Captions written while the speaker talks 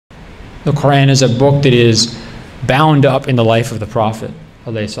The Quran is a book that is bound up in the life of the Prophet.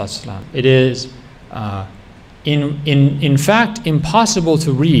 It is, in fact, impossible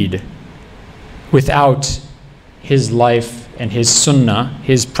to read without his life and his sunnah,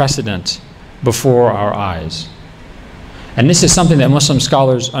 his precedent, before our eyes. And this is something that Muslim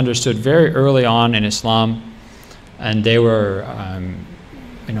scholars understood very early on in Islam, and they were,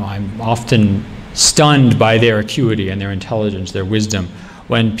 I'm often stunned by their acuity and their intelligence, their wisdom.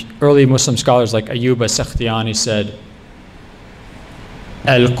 When early Muslim scholars like Ayyub as-Sakhtiyani said,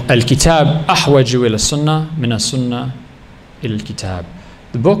 Al-Kitab ahwaju ila sunnah min as-sunnah ila al-Kitab.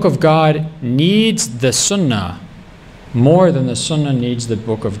 The book of God needs the sunnah more than the sunnah needs the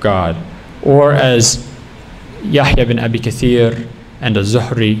book of God. Or as Yahya bin Abi Kathir and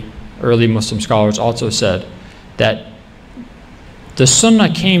az-Zuhri, early Muslim scholars, also said, that the sunnah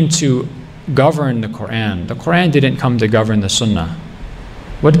came to govern the Quran. The Quran didn't come to govern the sunnah.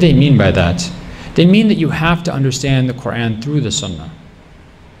 What do they mean by that? They mean that you have to understand the Quran through the sunnah.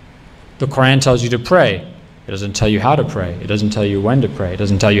 The Quran tells you to pray. It doesn't tell you how to pray. It doesn't tell you when to pray. It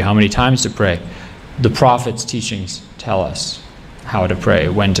doesn't tell you how many times to pray. The Prophet's teachings tell us how to pray,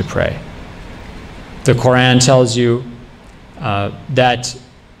 when to pray. The Quran tells you that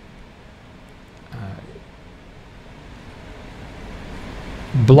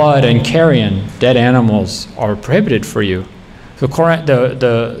blood and carrion, dead animals, are prohibited for you. The Quran,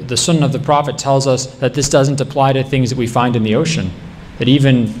 the Sunnah of the Prophet tells us that this doesn't apply to things that we find in the ocean, that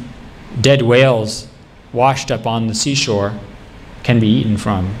even dead whales washed up on the seashore can be eaten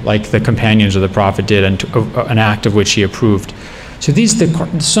from, like the companions of the Prophet did, and an act of which he approved. So the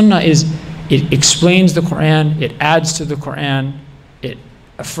Sunnah it explains the Quran, it adds to the Quran, it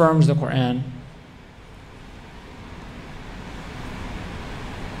affirms the Quran.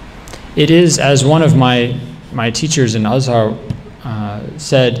 It is, as one of my teachers in Azhar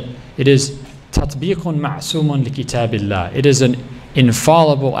said, it is tatbiqun ma'sumun li kitabillah. It is an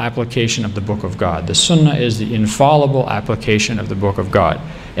infallible application of the Book of God. The Sunnah is the infallible application of the Book of God.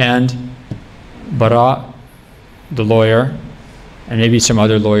 And Bara, the lawyer, and maybe some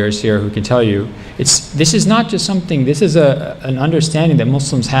other lawyers here who can tell you, this is not just something, this is an understanding that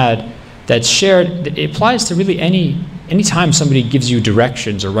Muslims had that's shared, that it applies to really any time somebody gives you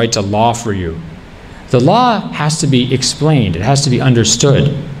directions or writes a law for you. The law has to be explained, it has to be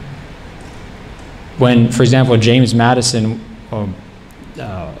understood. When, for example, James Madison,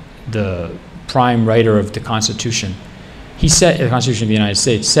 the prime writer of the Constitution, he said, the Constitution of the United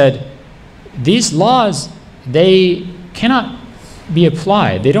States, said, these laws, they cannot be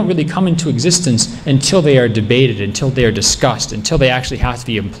applied. They don't really come into existence until they are debated, until they are discussed, until they actually have to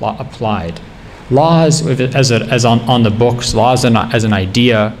be applied. Laws as on the books, laws as an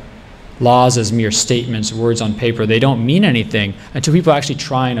idea, laws as mere statements, words on paper, they don't mean anything until people actually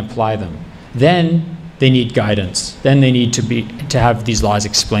try and apply them. Then they need guidance. Then they need to have these laws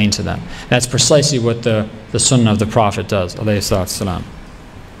explained to them. That's precisely what the Sunnah of the Prophet does, alayhi salatu wasalam.